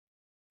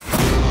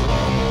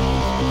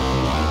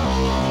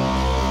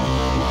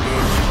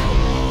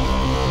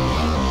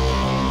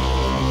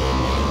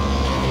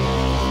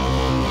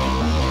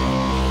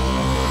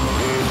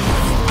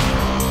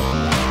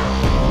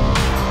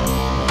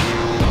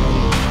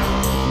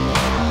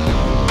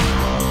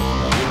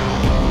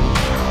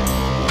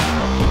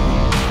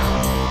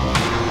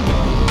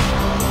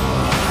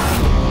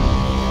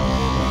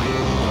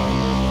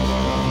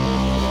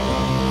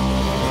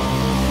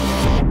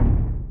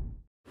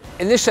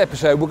In this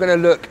episode, we're going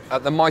to look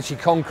at the mighty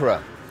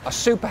Conqueror, a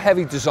super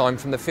heavy design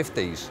from the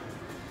 50s.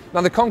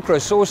 Now, the Conqueror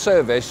saw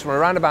service from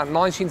around about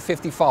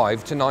 1955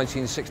 to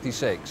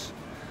 1966.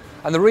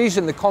 And the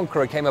reason the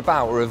Conqueror came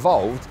about or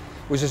evolved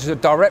was as a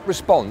direct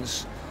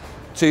response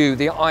to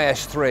the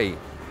IS-3.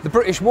 The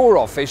British War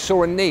Office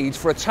saw a need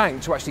for a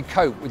tank to actually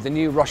cope with the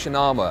new Russian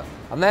armour,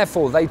 and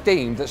therefore they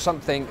deemed that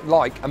something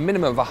like a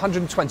minimum of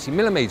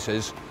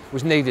 120mm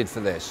was needed for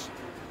this.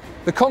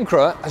 The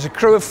Conqueror has a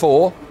crew of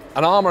 4,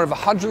 an armour of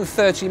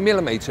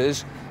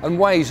 130mm and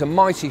weighs a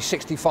mighty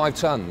 65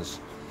 tonnes.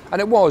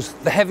 And it was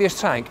the heaviest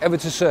tank ever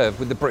to serve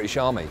with the British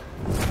Army.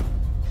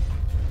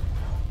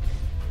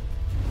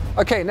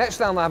 Okay, next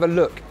down we'll have a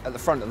look at the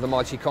front of the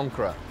mighty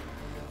Conqueror.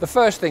 The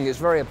first thing that's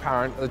very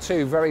apparent are the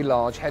 2 very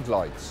large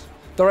headlights.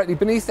 Directly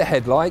beneath the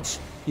headlights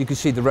you can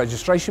see the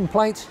registration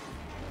plate,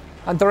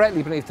 and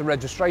directly beneath the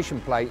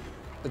registration plate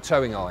the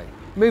towing eye.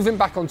 Moving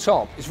back on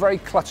top, it's very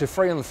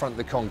clutter-free on the front of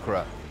the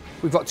Conqueror.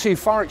 We've got 2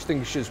 fire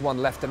extinguishers, one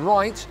left and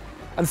right,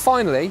 and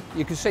finally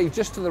you can see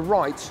just to the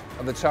right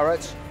of the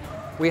turret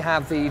we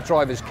have the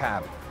driver's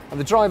cab, and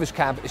the driver's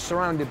cab is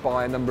surrounded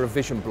by a number of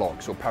vision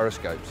blocks or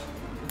periscopes.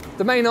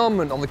 The main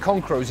armament on the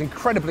Conqueror is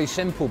incredibly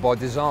simple by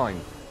design.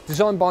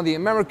 Designed by the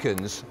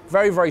Americans,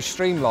 very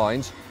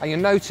streamlined, and you'll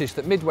notice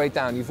that midway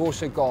down you've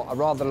also got a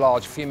rather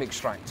large fume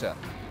extractor.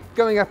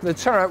 Going up in the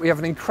turret we have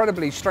an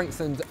incredibly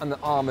strengthened and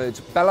armoured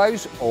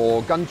bellows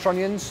or gun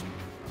trunnions,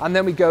 and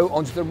then we go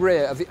onto the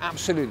rear of the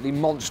absolutely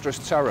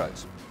monstrous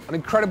turret. An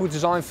incredible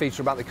design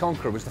feature about the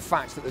Conqueror was the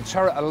fact that the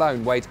turret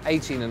alone weighed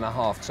 18.5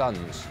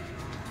 tonnes.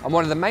 And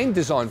one of the main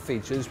design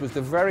features was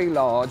the very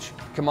large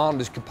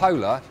commander's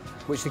cupola,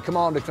 which the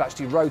commander could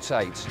actually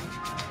rotate.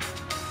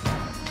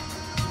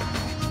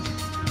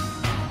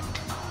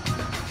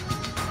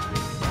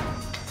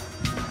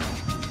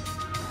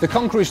 The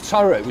Conqueror's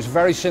turret was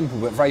very simple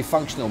but very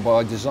functional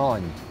by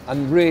design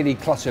and really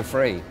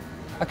clutter-free.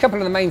 A couple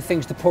of the main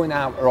things to point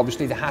out are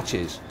obviously the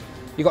hatches.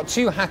 You've got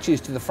 2 hatches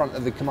to the front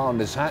of the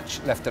commander's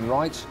hatch, left and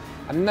right,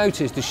 and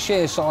notice the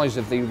sheer size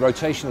of the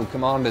rotational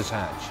commander's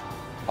hatch.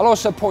 I'll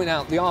also point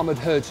out the armoured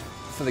hood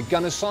for the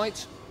gunner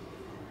sight,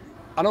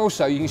 and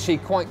also you can see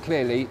quite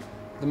clearly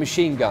the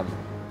machine gun.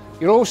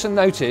 You'll also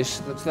notice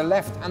that to the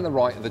left and the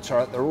right of the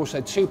turret there are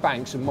also 2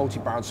 banks of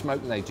multi-barreled smoke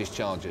grenade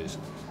discharges,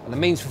 and the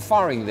means for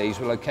firing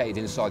these were located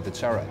inside the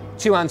turret.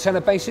 2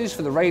 antenna bases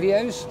for the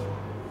radios,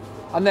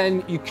 and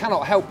then you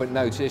cannot help but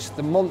notice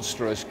the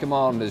monstrous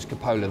commander's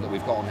cupola that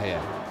we've got on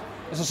here.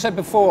 As I said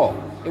before,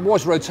 it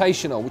was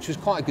rotational, which was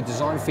quite a good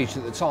design feature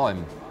at the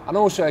time. And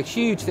also a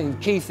key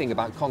thing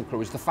about Conqueror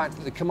was the fact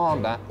that the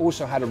commander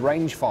also had a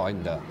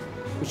rangefinder,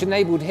 which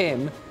enabled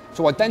him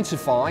to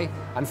identify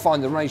and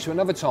find the range to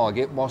another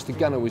target whilst the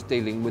gunner was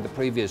dealing with the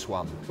previous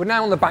one. We're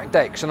now on the back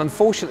decks, and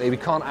unfortunately we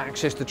can't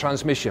access the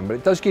transmission, but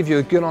it does give you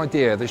a good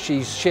idea of the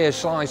sheer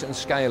size and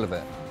scale of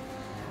it.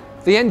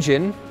 The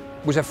engine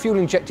was a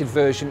fuel-injected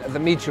version of the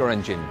Meteor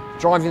engine,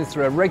 driving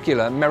through a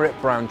regular Merritt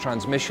Brown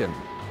transmission.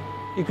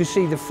 You can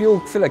see the fuel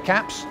filler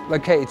caps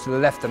located to the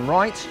left and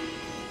right.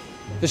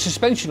 The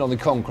suspension on the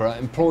Conqueror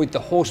employed the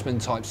Horseman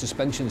type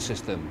suspension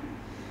system.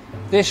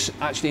 This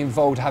actually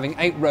involved having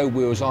 8 row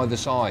wheels either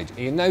side, and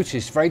you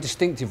notice very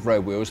distinctive row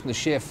wheels from the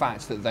sheer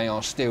fact that they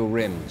are steel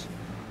rimmed.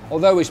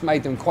 Although it's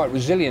made them quite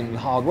resilient and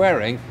hard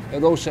wearing,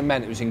 it also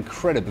meant it was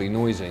incredibly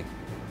noisy.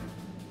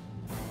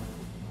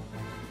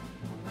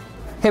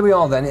 Here we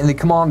are then in the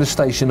commander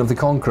station of the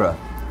Conqueror,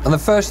 and the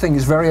first thing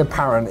is very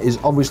apparent is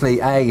obviously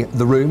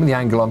the room and the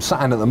angle I'm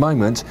sat in at the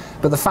moment,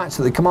 but the fact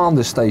that the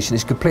commander station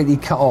is completely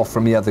cut off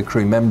from the other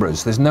crew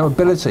members. There's no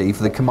ability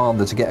for the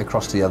commander to get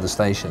across to the other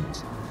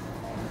stations.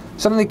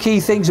 Some of the key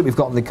things that we've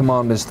got in the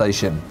commander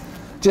station.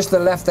 Just to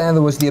the left there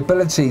was the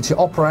ability to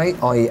operate,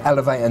 i.e.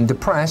 elevate and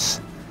depress,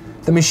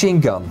 the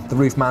machine gun, the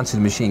roof mounted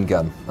machine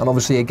gun, and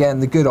obviously again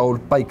the good old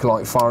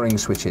Bakelite firing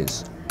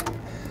switches.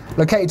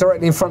 Located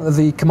directly in front of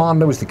the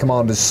commander was the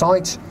commander's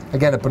sight,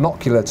 again a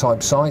binocular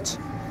type sight,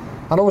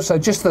 and also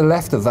just to the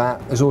left of that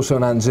is also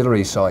an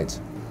auxiliary sight.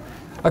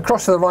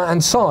 Across to the right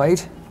hand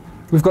side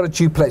we've got a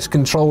duplex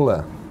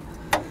controller.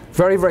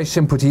 Very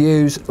simple to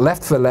use,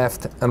 left for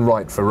left and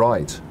right for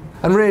right.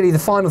 And really the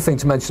final thing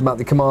to mention about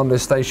the commander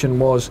station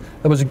was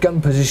there was a gun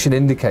position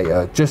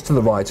indicator just to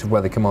the right of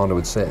where the commander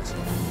would sit.